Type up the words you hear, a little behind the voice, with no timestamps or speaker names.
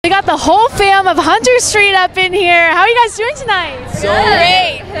We got the whole fam of Hunter Street up in here. How are you guys doing tonight? So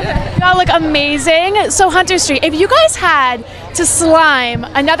great. You all look amazing. So Hunter Street, if you guys had to slime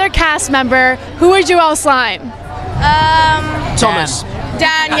another cast member, who would you all slime? Thomas.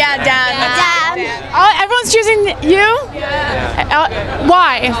 Dan, yeah, Dan. Everyone's choosing you? Yeah.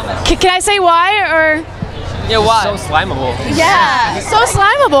 Why? Can I say why or? Yeah, why? So slimeable. Yeah, so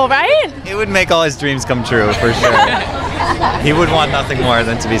slimeable, right? It would make all his dreams come true, for sure. He would want nothing more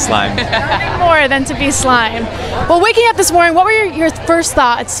than to be slimed. More than to be slimed. Well, waking up this morning, what were your first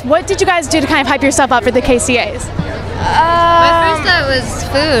thoughts? What did you guys do to kind of hype yourself up for the KCAs? My first thought was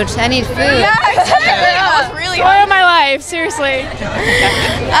food. I need food. Yeah, I was really Story of my life, seriously.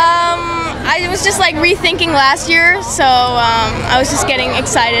 I was just like rethinking last year, so I was just getting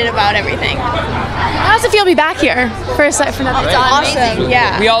excited about everything. How does it feel to be back here for another It's awesome.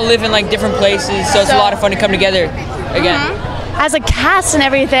 Yeah. We all live in like different places, so it's a lot of fun to come together again. As a cast and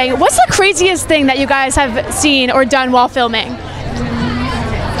everything, what's the craziest thing that you guys have seen or done while filming?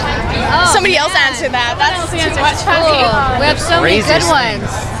 Somebody else answered that. That's too much for me. We have so many good ones.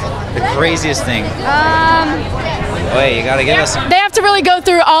 The craziest thing. Wait, you gotta give us some. They have to really go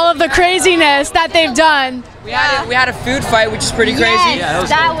through all of the craziness that they've done. We had a food fight, which is pretty crazy. Yes,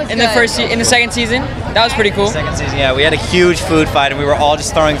 that was in good. the second season, that was pretty cool. Second season, yeah, we had a huge food fight, and we were all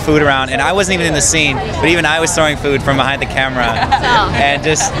just throwing food around. And I wasn't even in the scene, but even I was throwing food from behind the camera, and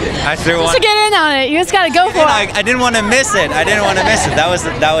I threw one. Just to get in on it, you just gotta go for it. I didn't want to miss it. That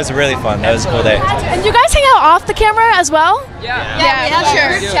was really fun. That was a cool day. And you guys hang out off the camera as well? Yeah, we have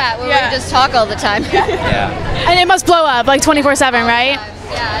a group chat where we just talk all the time. Yeah. And it must blow up like 24/7, right?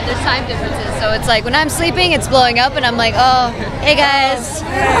 Yeah, there's time differences, so it's like when I'm sleeping, it's blowing up, and I'm like, oh, hey guys,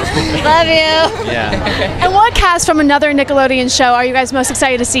 love you. Yeah. And what cast from another Nickelodeon show are you guys most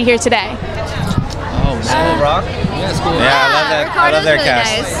excited to see here today? Oh, School of Rock? Yeah, School of Rock. Yeah, I love that. I Ricardo's love their really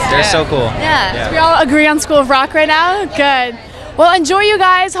cast. nice. They're so cool. Yeah. We all agree on School of Rock right now? Good. Well, enjoy you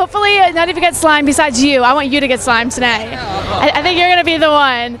guys. Hopefully none of you get slimed besides you. I want you to get slimed tonight. I think you're going to be the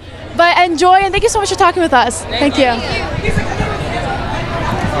one. But enjoy, and thank you so much for talking with us. Thank you.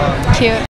 Cute.